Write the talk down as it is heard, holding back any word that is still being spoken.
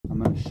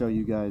show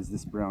you guys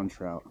this brown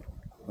trout.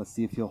 Let's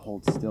see if he'll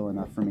hold still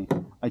enough for me.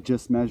 I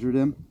just measured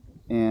him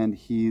and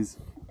he's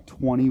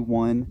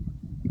 21,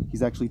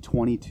 he's actually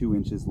 22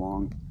 inches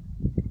long.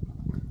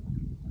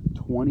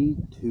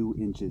 22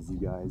 inches, you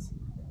guys.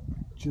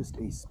 Just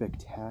a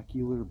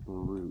spectacular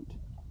brute.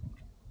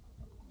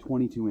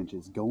 22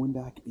 inches. Going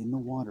back in the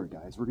water,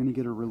 guys. We're going to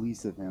get a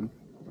release of him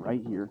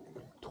right here.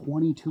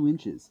 22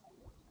 inches.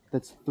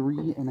 That's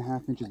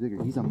 3.5 inches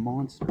bigger. He's a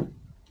monster.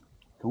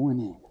 Going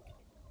in.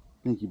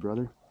 Thank you,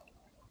 brother.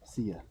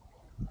 See ya.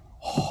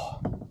 Oh,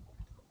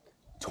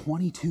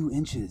 22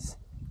 inches.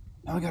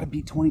 Now I got to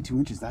beat 22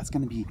 inches. That's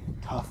going to be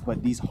tough.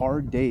 But these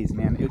hard days,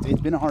 man,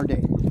 it's been a hard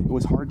day. It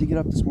was hard to get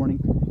up this morning.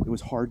 It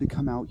was hard to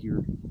come out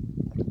here.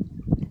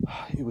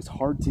 It was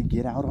hard to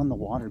get out on the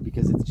water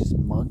because it's just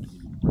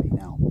muggy right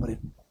now. But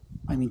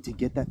I mean, to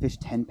get that fish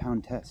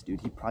 10-pound test,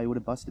 dude, he probably would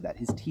have busted that.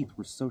 His teeth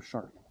were so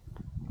sharp.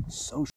 So sharp.